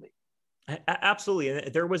memorable to me. Absolutely.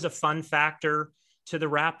 There was a fun factor to the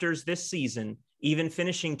Raptors this season, even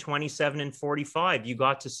finishing 27-45. You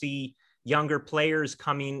got to see younger players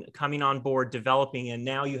coming on board, developing, and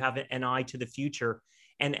now you have an eye to the future.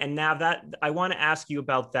 And now that I want to ask you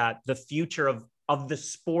about that, the future of the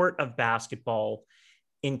sport of basketball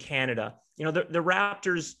in Canada. You know, the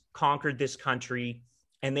Raptors conquered this country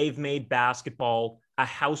and they've made basketball a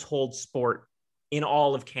household sport in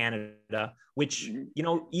all of Canada, which, you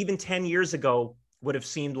know, even 10 years ago would have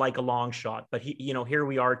seemed like a long shot, but here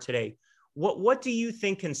we are today. What do you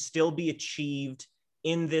think can still be achieved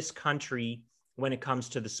in this country when it comes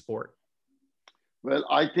to the sport? Well,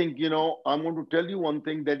 I think, I'm going to tell you one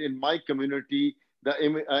thing, that in my community,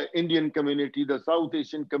 the Indian community, the South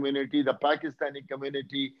Asian community, the Pakistani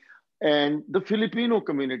community, and the Filipino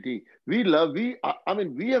community, we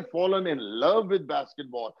have fallen in love with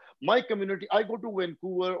basketball. My community, I go to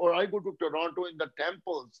Vancouver or I go to Toronto in the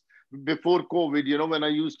temples before COVID, when I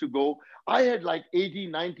used to go, I had like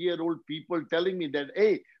 80, 90-year-old people telling me that,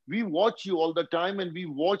 hey, we watch you all the time and we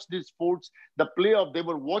watch these sports, the playoff. They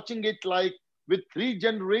were watching it like with 3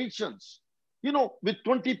 generations. With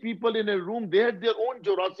 20 people in a room, they had their own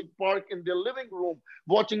Jurassic Park in their living room,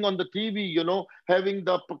 watching on the TV, having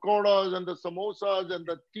the pakoras and the samosas and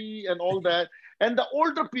the tea and all that. And the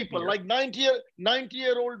older people, like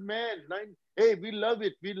 90-year-old man, hey, we love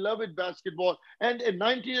it. We love it, basketball. And a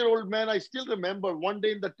 90-year-old man, I still remember one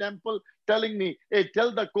day in the temple telling me, hey,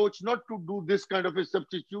 tell the coach not to do this kind of a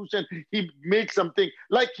substitution. He made something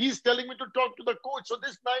like he's telling me to talk to the coach. So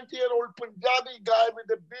this 90-year-old Punjabi guy with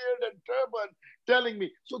a beard and turban telling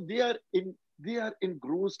me. So they are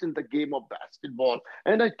engrossed in the game of basketball.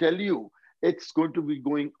 And I tell you, it's going to be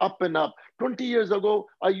going up and up. 20 years ago,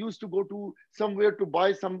 I used to go to somewhere to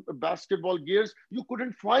buy some basketball gears. You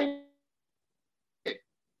couldn't find it.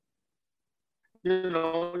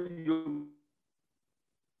 You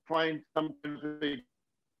find some kind of a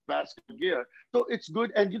basketball gear. So it's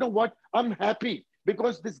good. And you know what? I'm happy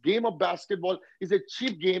because this game of basketball is a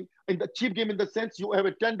cheap game. In the sense you have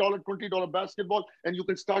a $10, $20 basketball and you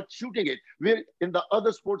can start shooting it. Where in the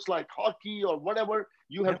other sports like hockey or whatever,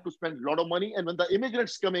 you have to spend a lot of money. And when the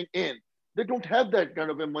immigrants coming in, they don't have that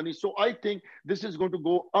kind of a money. So I think this is going to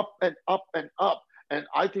go up and up and up. And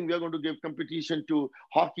I think we are going to give competition to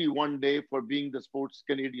hockey one day for being the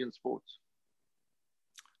Canadian sports.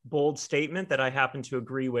 Bold statement that I happen to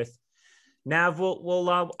agree with. Nav,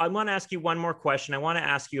 I want to ask you one more question. I want to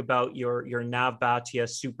ask you about your Nav Bhatia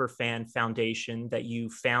Superfan Foundation that you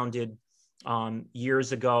founded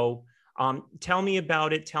years ago. Tell me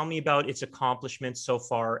about it. Tell me about its accomplishments so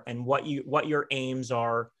far and what your aims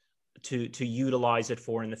are to utilize it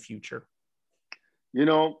for in the future.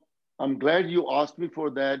 I'm glad you asked me for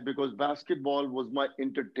that because basketball was my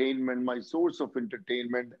entertainment, my source of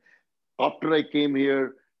entertainment. After I came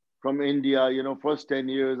here from India, first 10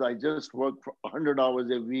 years, I just worked for 100 hours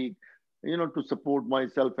a week, to support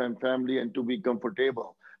myself and family and to be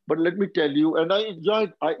comfortable. But let me tell you, and I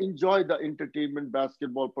enjoy the entertainment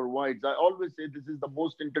basketball provides. I always say this is the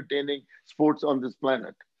most entertaining sports on this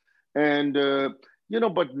planet. And,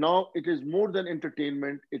 but now it is more than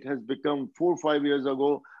entertainment. It has become 4 or 5 years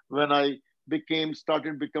ago when I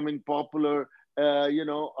started becoming popular.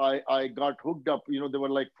 I got hooked up. There were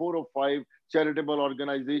like 4 or 5 charitable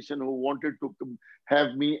organizations who wanted to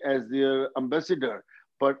have me as their ambassador.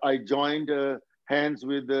 But I joined hands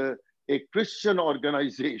with a Christian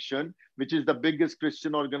organization, which is the biggest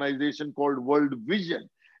Christian organization called World Vision.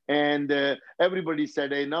 And everybody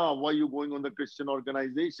said, hey, now, why are you going on the Christian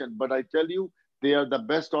organization? But I tell you, they are the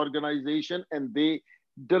best organization and they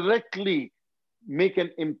directly make an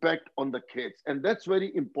impact on the kids. And that's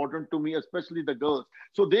very important to me, especially the girls.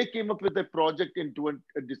 So they came up with a project in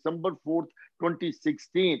December 4th,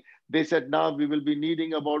 2016. They said, now we will be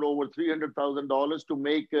needing about over $300,000 to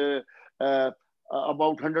make about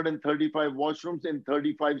 135 washrooms in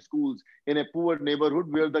 35 schools in a poor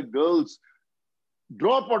neighborhood where the girls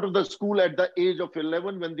drop out of the school at the age of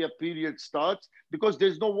 11 when their period starts because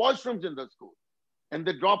there's no washrooms in the school and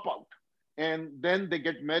they drop out. And then they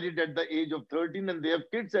get married at the age of 13 and they have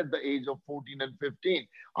kids at the age of 14 and 15.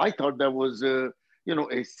 I thought that was, a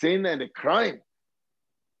sin and a crime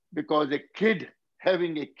because a kid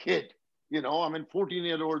having a kid,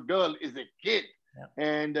 14-year-old girl is a kid. Yeah.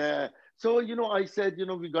 And so, I said,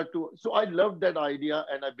 we got to, so I loved that idea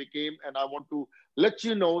and I want to let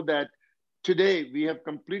you know that today we have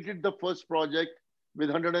completed the first project with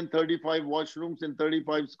 135 washrooms in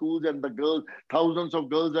 35 schools, and the girls, thousands of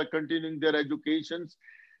girls are continuing their educations,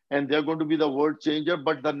 and they're going to be the world changer.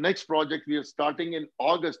 But the next project we are starting in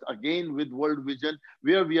August, again with World Vision,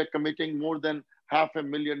 where we are committing more than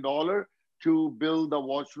 $500,000 to build the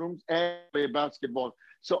washrooms and play basketball.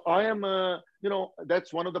 So I am,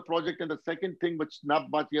 that's one of the project. And the second thing which Nab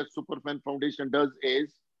Bhatia Superfan Foundation does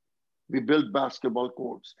is we build basketball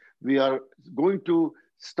courts. We are going to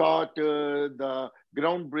start the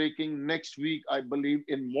groundbreaking next week, I believe,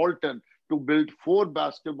 in Malton to build 4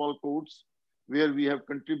 basketball courts where we have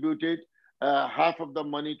contributed half of the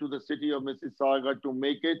money to the city of Mississauga to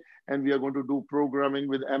make it. And we are going to do programming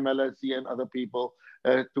with MLSE and other people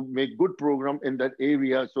to make good program in that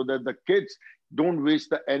area so that the kids don't waste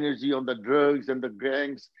the energy on the drugs and the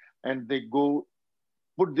gangs, and they go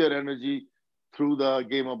put their energy through the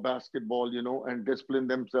game of basketball, and discipline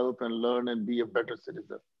themselves and learn and be a better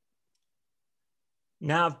citizen.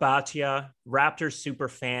 Nav Bhatia, Raptors super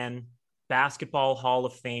fan, basketball Hall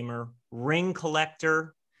of Famer, ring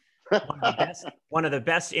collector, one of the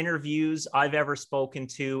best interviews I've ever spoken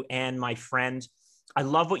to, and my friend. I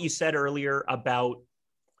love what you said earlier about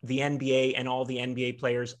the NBA and all the NBA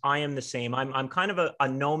players. I am the same. I'm kind of a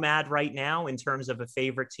nomad right now in terms of a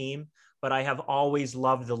favorite team, but I have always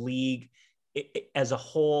loved the league as a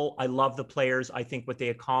whole. I love the players. I think what they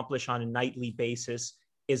accomplish on a nightly basis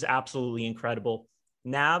is absolutely incredible.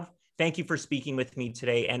 Nav, thank you for speaking with me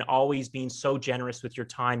today and always being so generous with your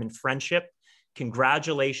time and friendship.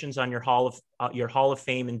 Congratulations on your Hall of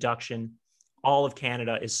Fame induction. All of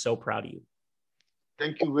Canada is so proud of you.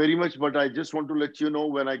 Thank you very much. But I just want to let you know,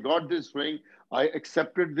 when I got this ring, I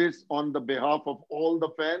accepted this on the behalf of all the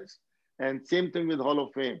fans. And same thing with Hall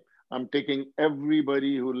of Fame. I'm taking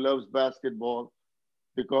everybody who loves basketball,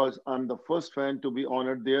 because I'm the first fan to be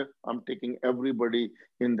honored there. I'm taking everybody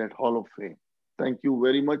in that Hall of Fame. Thank you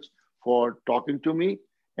very much for talking to me.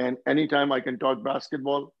 And anytime I can talk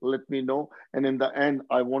basketball, let me know. And in the end,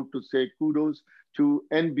 I want to say kudos to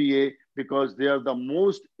NBA, because they are the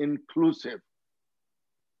most inclusive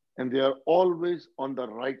and they are always on the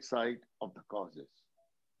right side of the causes.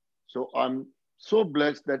 So I'm so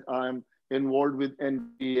blessed that I'm involved with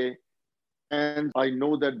NBA. And I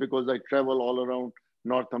know that because I travel all around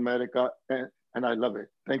North America, and I love it.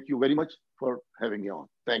 Thank you very much for having me on.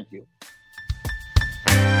 Thank you.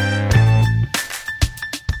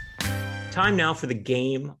 Time now for the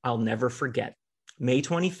game I'll never forget. May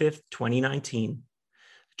 25th, 2019,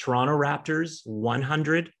 Toronto Raptors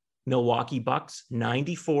 100, Milwaukee Bucks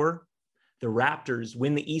 94. The Raptors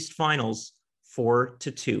win the East Finals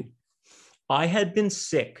 4-2. I had been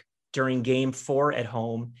sick during game 4 at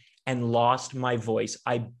home and lost my voice.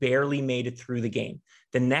 I barely made it through the game.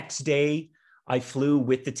 The next day, I flew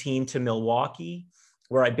with the team to Milwaukee,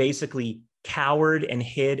 where I basically cowered and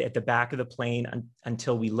hid at the back of the plane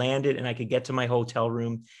until we landed and I could get to my hotel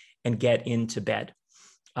room and get into bed.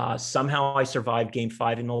 Somehow I survived game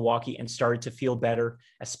 5 in Milwaukee and started to feel better,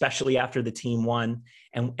 especially after the team won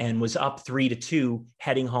and was up 3-2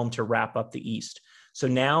 heading home to wrap up the East. So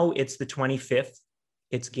now it's the 25th.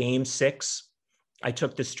 It's game 6. I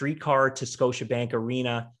took the streetcar to Scotiabank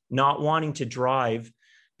Arena, not wanting to drive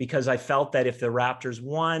because I felt that if the Raptors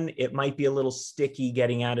won, it might be a little sticky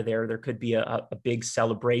getting out of there. There could be a big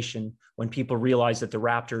celebration when people realize that the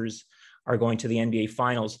Raptors are going to the NBA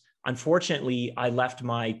Finals. Unfortunately, I left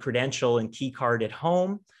my credential and key card at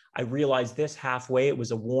home. I realized this halfway. It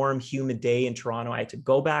was a warm, humid day in Toronto. I had to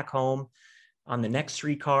go back home on the next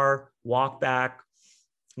streetcar, walk back.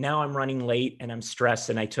 Now I'm running late and I'm stressed,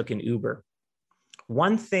 and I took an Uber.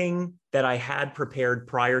 One thing that I had prepared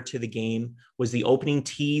prior to the game was the opening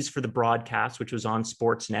tease for the broadcast, which was on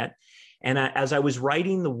Sportsnet. And as I was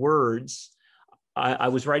writing the words, I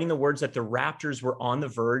was writing the words that the Raptors were on the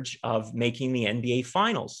verge of making the NBA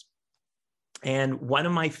Finals. And one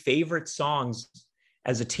of my favorite songs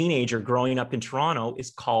as a teenager growing up in Toronto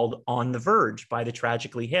is called On the Verge by the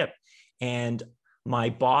Tragically Hip. And my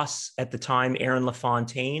boss at the time, Aaron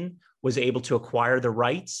LaFontaine, was able to acquire the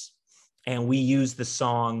rights, and we used the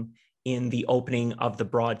song in the opening of the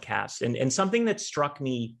broadcast. And something that struck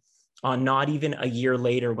me not even a year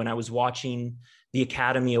later when I was watching the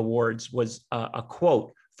Academy Awards was a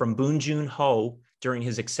quote from Boon Joon-ho during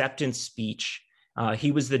his acceptance speech.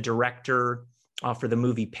 He was the director for the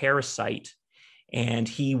movie Parasite, and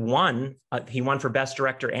he won for Best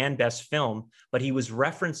Director and Best Film, but he was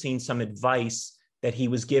referencing some advice that he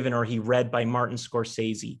was given or he read by Martin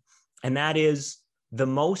Scorsese. And that is, the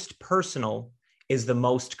most personal is the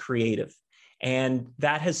most creative. And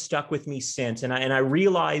that has stuck with me since. And I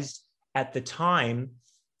realized at the time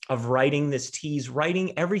of writing this tease,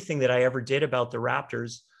 writing everything that I ever did about the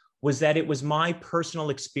Raptors, was that it was my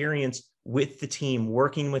personal experience with the team,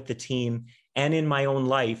 working with the team, and in my own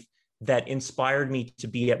life that inspired me to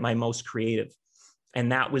be at my most creative.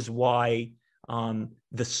 And that was why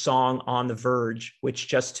the song On the Verge, which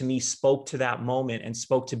just to me spoke to that moment and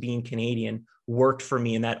spoke to being Canadian, worked for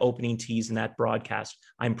me in that opening tease and that broadcast.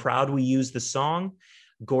 I'm proud we used the song.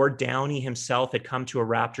 Gord Downie himself had come to a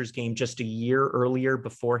Raptors game just a year earlier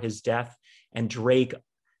before his death, and Drake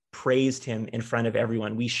praised him in front of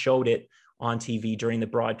everyone. We showed it on TV during the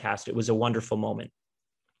broadcast. It was a wonderful moment.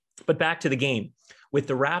 But back to the game. With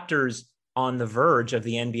the Raptors on the verge of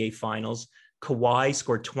the NBA Finals, Kawhi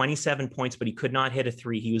scored 27 points, but he could not hit a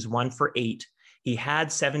three. He was 1 for 8. He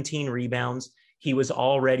had 17 rebounds. He was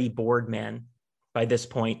already Boardman by this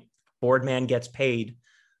point. Boardman gets paid,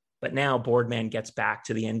 but now Boardman gets back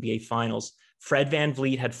to the NBA Finals. Fred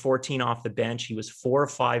VanVleet had 14 off the bench. He was 4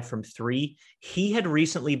 of 5 from 3. He had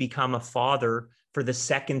recently become a father for the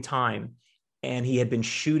second time, and he had been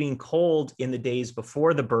shooting cold in the days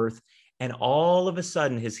before the birth, and all of a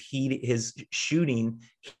sudden his shooting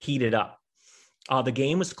heated up. The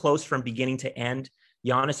game was close from beginning to end.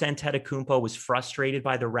 Giannis Antetokounmpo was frustrated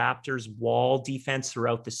by the Raptors' wall defense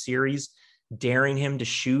throughout the series, daring him to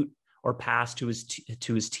shoot or pass to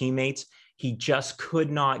his teammates. He just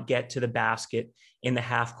could not get to the basket in the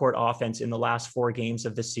half-court offense in the last 4 games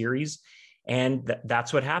of the series. And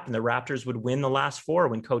that's what happened. The Raptors would win the last 4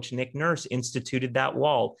 when Coach Nick Nurse instituted that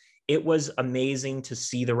wall. It was amazing to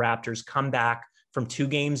see the Raptors come back from 2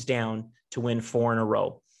 games down to win 4 in a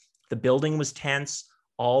row. The building was tense.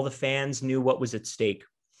 All the fans knew what was at stake.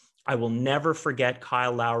 I will never forget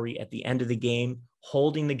Kyle Lowry at the end of the game,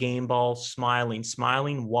 holding the game ball,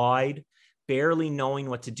 smiling wide, barely knowing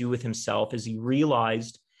what to do with himself as he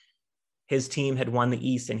realized his team had won the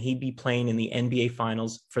East and he'd be playing in the NBA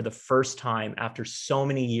Finals for the first time after so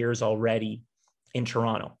many years already in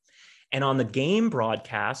Toronto. And on the game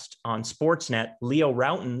broadcast on Sportsnet, Leo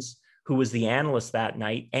Rautins, who was the analyst that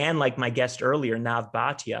night, and like my guest earlier, Nav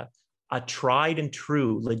Bhatia, a tried and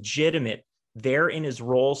true, legitimate, there in his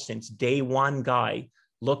role since day one guy,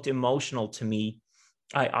 looked emotional to me.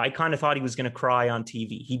 I kind of thought he was going to cry on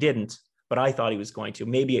TV. He didn't, but I thought he was going to.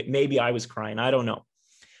 Maybe I was crying. I don't know.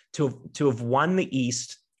 To have won the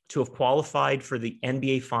East, to have qualified for the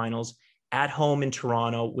NBA Finals at home in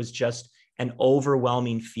Toronto was just an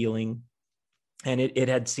overwhelming feeling. And it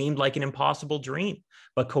had seemed like an impossible dream,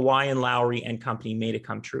 but Kawhi and Lowry and company made it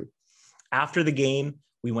come true. After the game,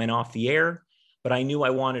 we went off the air, but I knew I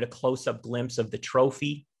wanted a close-up glimpse of the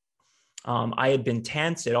trophy. I had been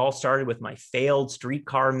tense. It all started with my failed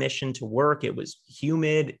streetcar mission to work. It was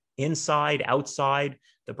humid inside, outside.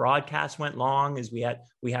 The broadcast went long as we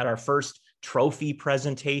had our first trophy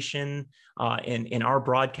presentation in our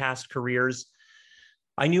broadcast careers.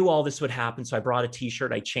 I knew all this would happen, so I brought a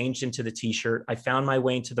t-shirt. I changed into the t-shirt. I found my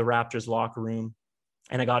way into the Raptors locker room,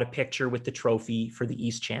 and I got a picture with the trophy for the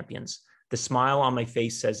East champions. The smile on my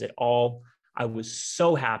face says it all. I was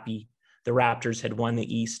so happy the Raptors had won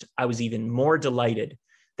the East. I was even more delighted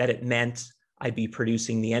that it meant I'd be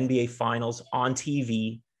producing the NBA Finals on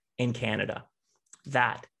TV in Canada.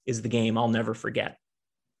 That is the game I'll never forget.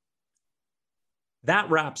 That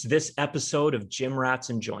wraps this episode of Gym Rats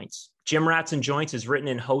and Joints. Gym Rats and Joints is written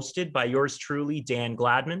and hosted by yours truly, Dan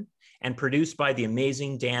Gladman, and produced by the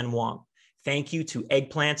amazing Dan Wong. Thank you to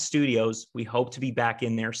Eggplant Studios. We hope to be back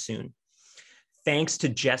in there soon. Thanks to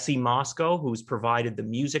Jesse Moscow, who's provided the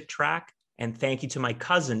music track, and thank you to my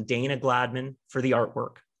cousin, Dana Gladman, for the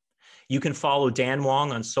artwork. You can follow Dan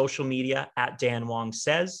Wong on social media at Dan Wong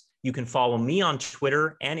Says. You can follow me on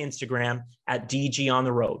Twitter and Instagram at DG on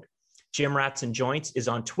the Road. Gym Rats and Joints is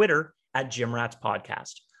on Twitter at Gym Rats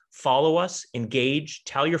Podcast. Follow us, engage,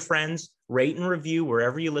 tell your friends, rate and review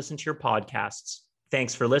wherever you listen to your podcasts.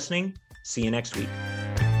 Thanks for listening. See you next week.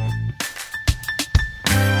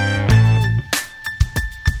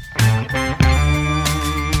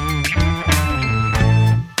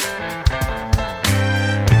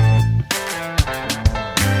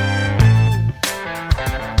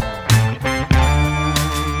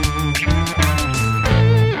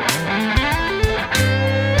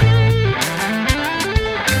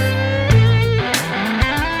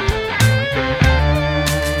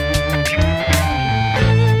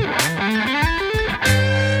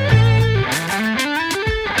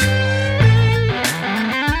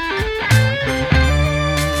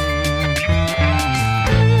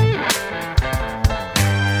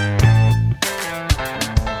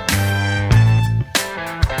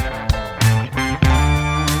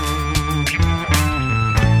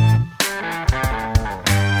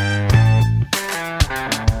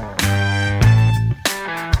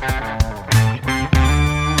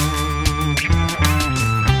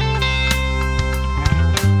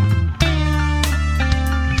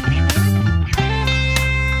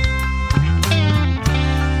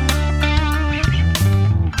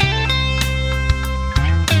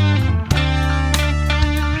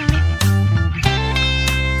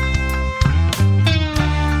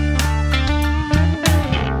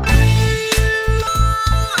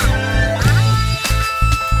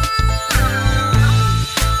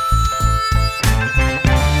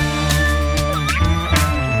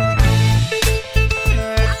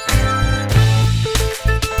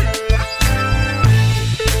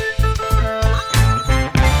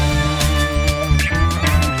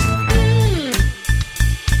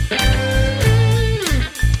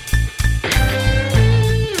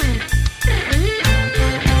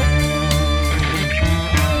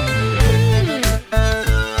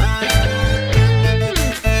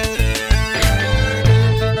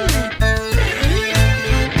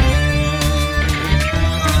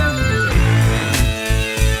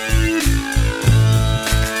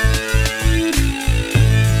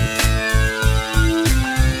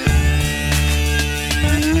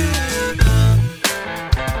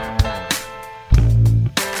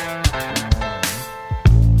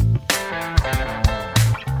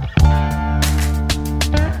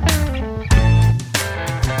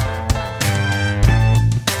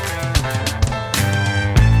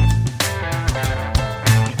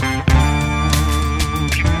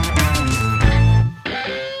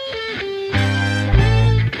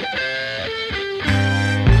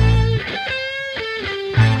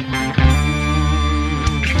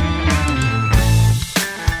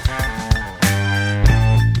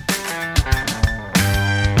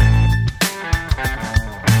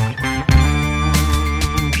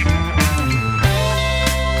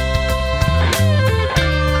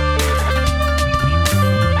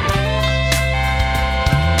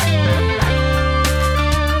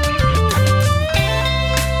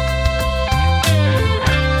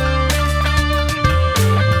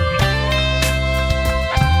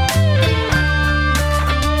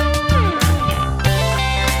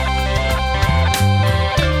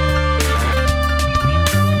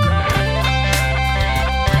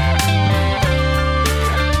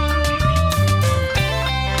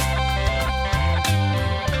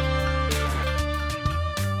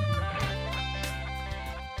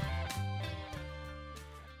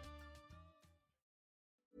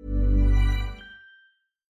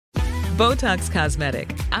 Botox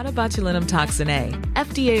Cosmetic, out of botulinum toxin A,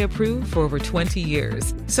 FDA approved for over 20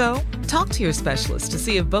 years. So, talk to your specialist to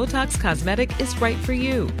see if Botox Cosmetic is right for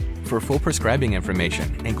you. For full prescribing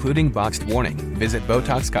information, including boxed warning, visit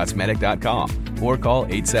BotoxCosmetic.com or call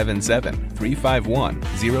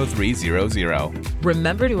 877-351-0300.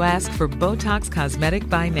 Remember to ask for Botox Cosmetic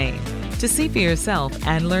by name. To see for yourself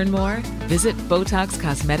and learn more, visit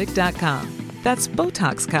BotoxCosmetic.com. That's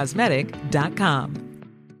BotoxCosmetic.com.